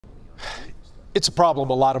It's a problem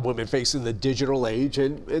a lot of women face in the digital age,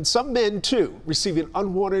 and some men too, receiving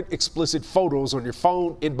unwanted explicit photos on your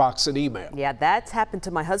phone, inbox, and email. Yeah, that's happened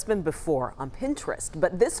to my husband before on Pinterest.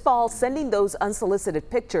 But this fall, sending those unsolicited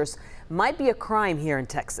pictures might be a crime here in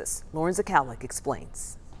Texas. Lauren Zakalik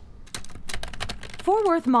explains. Fort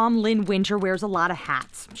Worth mom Lynn Winter wears a lot of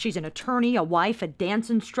hats. She's an attorney, a wife, a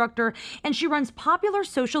dance instructor, and she runs popular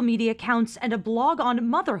social media accounts and a blog on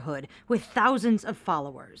motherhood with thousands of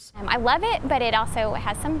followers. I love it, but it also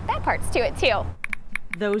has some bad parts to it too.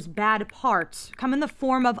 Those bad parts come in the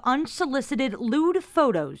form of unsolicited lewd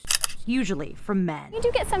photos, usually from men. You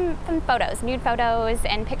do get some photos, nude photos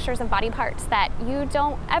and pictures of body parts that you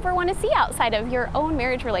don't ever want to see outside of your own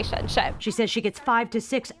marriage relationship. She says she gets 5 to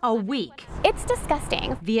 6 a week. It's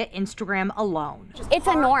disgusting. Via Instagram alone. It's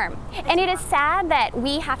a norm, and it is sad that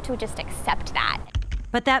we have to just accept that.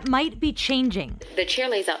 But that might be changing. The chair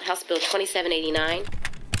lays out House Bill 2789.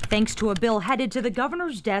 Thanks to a bill headed to the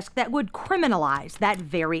governor's desk that would criminalize that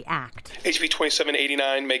very act. HB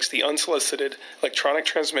 2789 makes the unsolicited electronic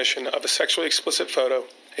transmission of a sexually explicit photo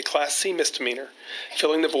a Class C misdemeanor,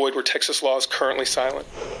 filling the void where Texas law is currently silent.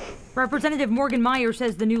 Representative Morgan Meyer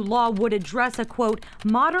says the new law would address a, quote,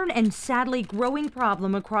 modern and sadly growing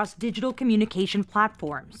problem across digital communication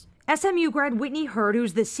platforms. SMU grad Whitney Hurd,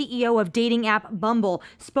 who's the CEO of dating app Bumble,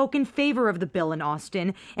 spoke in favor of the bill in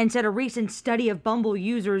Austin and said a recent study of Bumble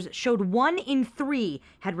users showed 1 in 3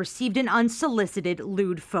 had received an unsolicited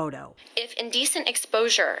lewd photo. If indecent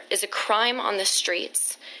exposure is a crime on the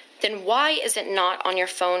streets, then why is it not on your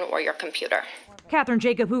phone or your computer? Catherine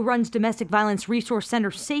Jacob, who runs Domestic Violence Resource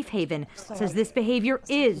Center Safe Haven, says this behavior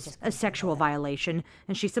is a sexual violation,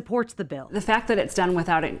 and she supports the bill. The fact that it's done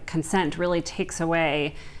without consent really takes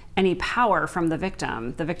away any power from the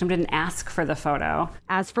victim. The victim didn't ask for the photo.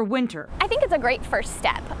 As for Winter, I think it's a great first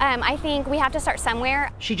step. I think we have to start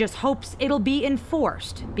somewhere. She just hopes it'll be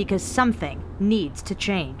enforced because something needs to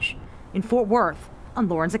change. In Fort Worth, I'm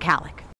Lauren Zakalik.